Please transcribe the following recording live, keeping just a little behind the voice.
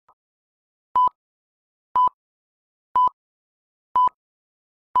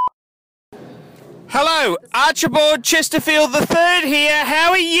Hello, Archibald Chesterfield III here.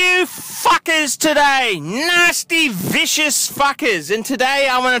 How are you fuckers today? Nasty, vicious fuckers. And today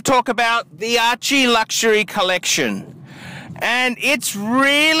I want to talk about the ArchieLuxury collection. And it's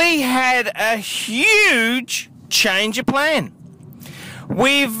really had a huge change of plan.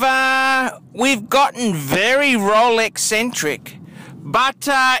 We've gotten very Rolex-centric. But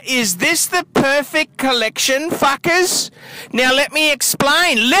is this the perfect collection, fuckers? Now let me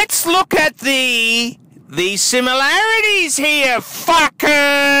explain. Let's look at the similarities here,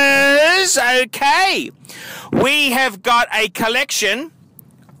 fuckers. Okay. We have got a collection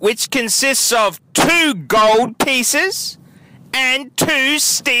which consists of 2 gold pieces and 2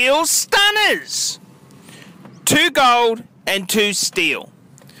 steel stunners. 2 gold and 2 steel.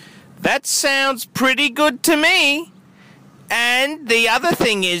 That sounds pretty good to me. And the other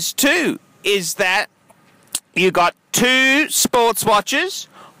thing is too, is that you got 2 sports watches,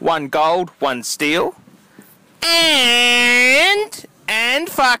 1 gold, 1 steel. And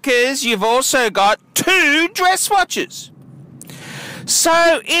fuckers, you've also got 2 dress watches.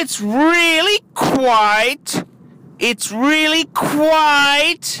 So it's really quite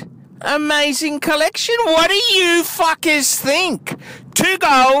amazing collection. What do you fuckers think? 2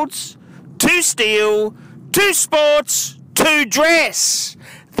 golds, 2 steel, 2 sports, 2 dress.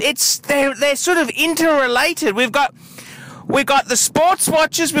 They're sort of interrelated. We've got the sports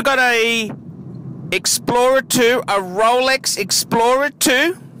watches. We've got a Explorer 2, a Rolex Explorer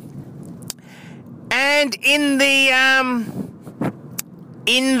 2, and in the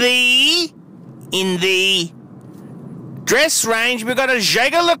dress range we've got a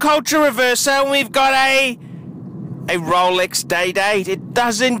ArchieLuxury Reverso, and we've got a Rolex Day Date. It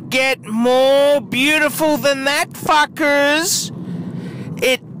doesn't get more beautiful than that, fuckers.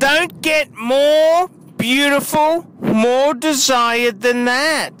 It don't get more beautiful, more desired than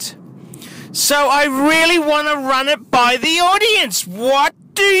that. So I really want to run it by the audience. What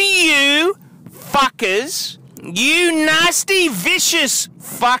do you fuckers, you nasty, vicious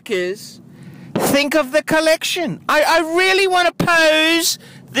fuckers, think of the collection? I really want to pose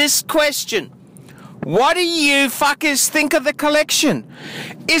this question. What do you fuckers think of the collection?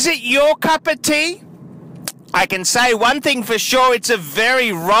 Is it your cup of tea? I can say one thing for sure, it's a very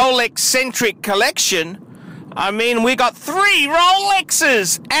Rolex-centric collection. I mean, we got 3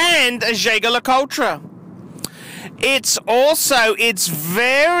 Rolexes and a ArchieLuxury.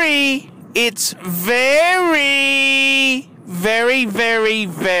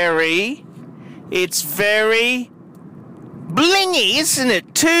 It's very blingy, isn't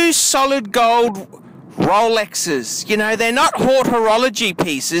it? 2 solid gold Rolexes. You know, they're not horology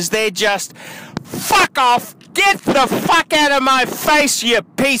pieces. They're just, fuck off, get the fuck out of my face, you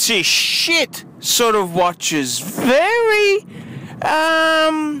piece of shit sort of watches. Very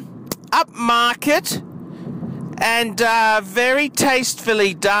upmarket and very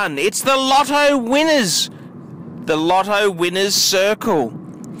tastefully done. It's the Lotto winners circle.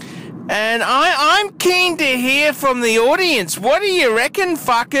 And I'm keen to hear from the audience. What do you reckon,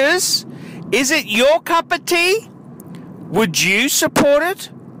 fuckers? Is it your cup of tea? Would you support it?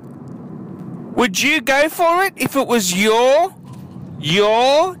 Would you go for it if it was your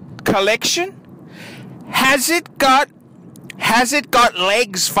collection? Has it got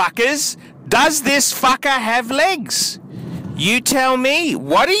legs, fuckers? Does this fucker have legs? You tell me.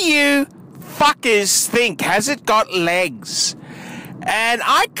 What do you fuckers think? Has it got legs? And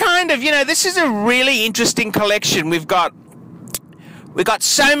I kind of, this is a really interesting collection. We've got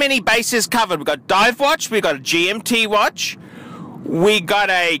so many bases covered. We've got dive watch, we've got a GMT watch, we got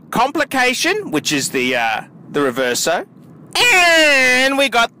a complication, which is the Reverso, and we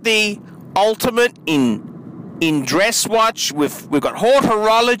got the ultimate in dress watch. We've got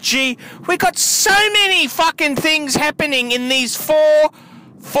horology. We got so many fucking things happening in these four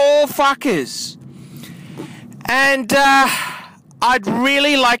fuckers. And I'd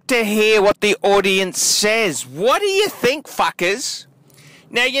really like to hear what the audience says. What do you think, fuckers?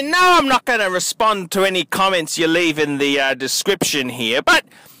 Now, you know I'm not going to respond to any comments you leave in the description here, but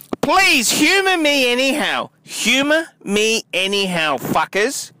please humour me anyhow. Humour me anyhow,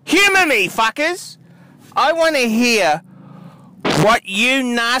 fuckers. Humour me, fuckers. I want to hear what you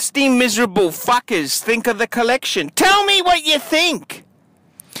nasty, miserable fuckers think of the collection. Tell me what you think.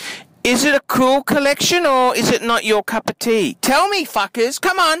 Is it a cool collection or is it not your cup of tea? Tell me, fuckers.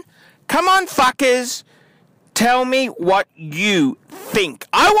 Come on. Come on, fuckers. Tell me what you think.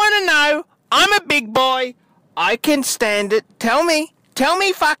 I want to know. I'm a big boy. I can stand it. Tell me. Tell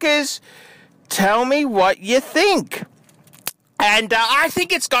me, fuckers. Tell me what you think. And I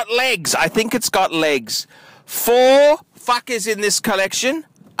think it's got legs. I think it's got legs. 4 fuckers in this collection.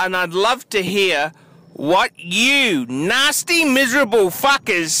 and I'd love to hear what you nasty, miserable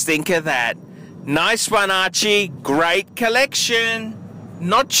fuckers think of that. Nice one, Archie. Great collection.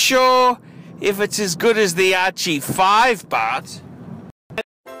 Not sure if it's as good as the Archie 5, but...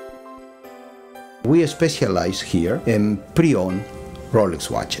 We specialize here in pre-owned Rolex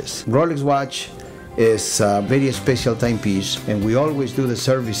watches. Rolex watch is a very special timepiece, and we always do the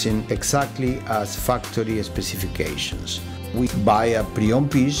servicing exactly as factory specifications. We buy a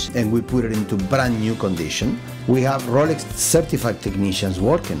pre-owned piece and we put it into brand new condition. We have Rolex certified technicians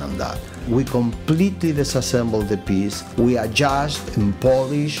working on that. We completely disassemble the piece, we adjust and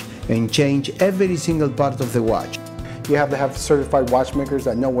polish and change every single part of the watch. You have to have certified watchmakers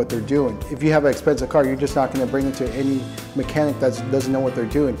that know what they're doing. If you have an expensive car, you're just not going to bring it to any mechanic that doesn't know what they're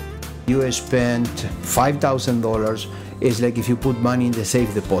doing. You spend $5,000, it's like if you put money in the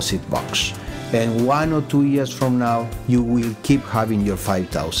safe deposit box. And 1 or 2 years from now, you will keep having your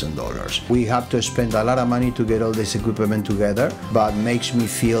 $5,000. We have to spend a lot of money to get all this equipment together, but makes me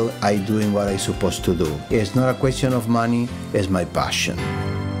feel I'm doing what I'm supposed to do. It's not a question of money, it's my passion.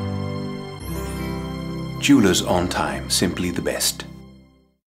 Jewelers on time, simply the best.